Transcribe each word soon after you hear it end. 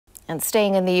And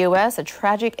staying in the U.S., a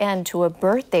tragic end to a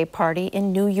birthday party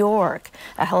in New York.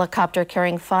 A helicopter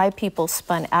carrying 5 people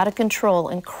spun out of control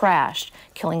and crashed,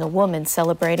 killing a woman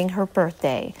celebrating her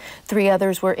birthday. 3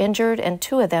 others were injured, and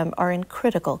 2 of them are in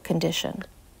critical condition.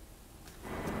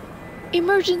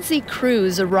 Emergency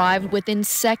crews arrived within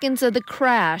seconds of the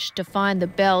crash to find the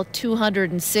Bell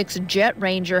 206 Jet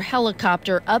Ranger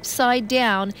helicopter upside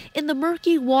down in the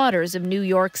murky waters of New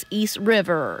York's East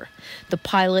River. The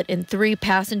pilot and 3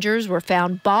 passengers were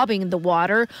found bobbing in the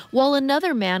water, while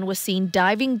another man was seen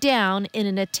diving down in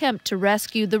an attempt to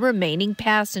rescue the remaining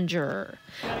passenger.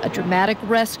 A dramatic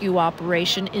rescue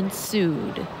operation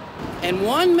ensued. And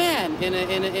one man in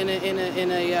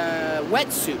a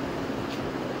wetsuit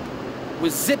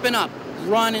was zipping up,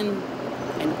 running,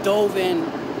 and dove in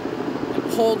and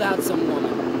pulled out some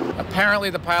woman. Apparently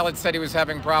the pilot said he was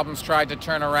having problems, tried to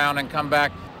turn around and come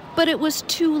back. But it was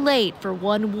too late for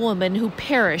one woman who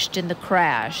perished in the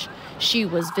crash. She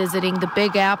was visiting the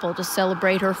Big Apple to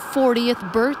celebrate her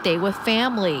 40th birthday with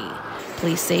family.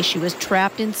 Police say she was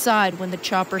trapped inside when the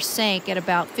chopper sank at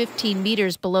about 15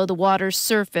 meters below the water's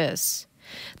surface.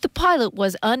 The pilot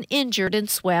was uninjured and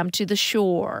swam to the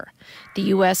shore. The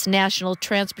U.S. National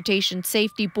Transportation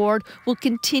Safety Board will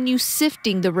continue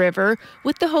sifting the river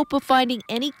with the hope of finding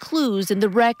any clues in the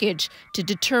wreckage to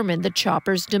determine the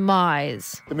chopper's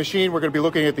demise. The machine, we're going to be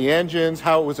looking at the engines,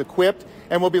 how it was equipped,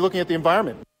 and we'll be looking at the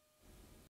environment.